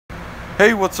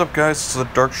Hey, what's up guys, it's the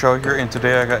Dark Shadow here, and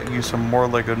today I got you some more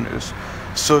LEGO news.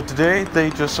 So today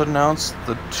they just announced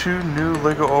the two new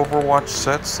LEGO Overwatch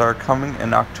sets that are coming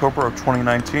in October of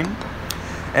 2019.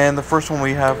 And the first one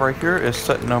we have right here is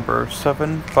set number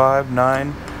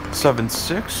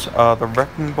 75976, the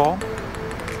Wrecking Ball.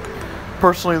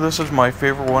 Personally, this is my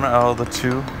favorite one out of the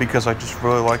two because I just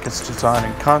really like its design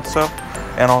and concept,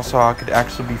 and also how it could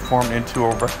actually be formed into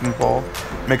a wrecking ball.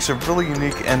 Makes it really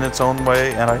unique in its own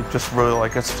way, and I just really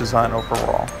like its design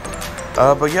overall.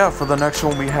 But yeah, for the next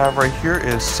one we have right here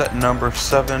is set number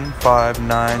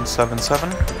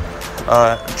 75977,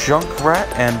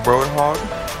 Junkrat and Roadhog.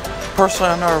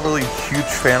 Personally, I'm not a really huge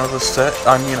fan of this set.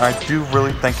 I mean, I do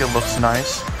really think it looks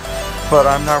nice, but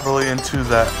I'm not really into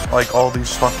that, like all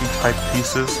these funky type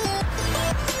pieces.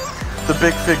 The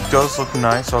big fig does look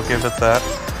nice, I'll give it that.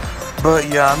 But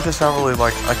yeah, I'm just not really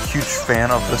like a huge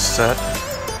fan of this set.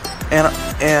 And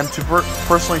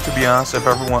personally, to be honest, if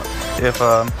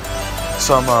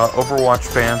some Overwatch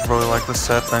fans really like this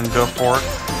set, then go for it.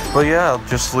 But yeah,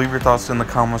 just leave your thoughts in the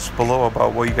comments below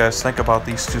about what you guys think about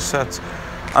these two sets.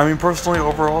 I mean, personally,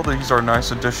 overall, these are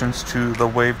nice additions to the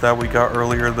wave that we got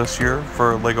earlier this year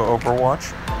for LEGO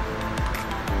Overwatch.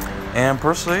 And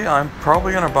personally, I'm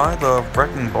probably going to buy the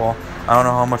Wrecking Ball. I don't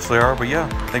know how much they are, but yeah,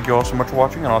 thank you all so much for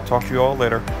watching, and I'll talk to you all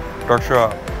later. Dark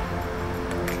Shadow out.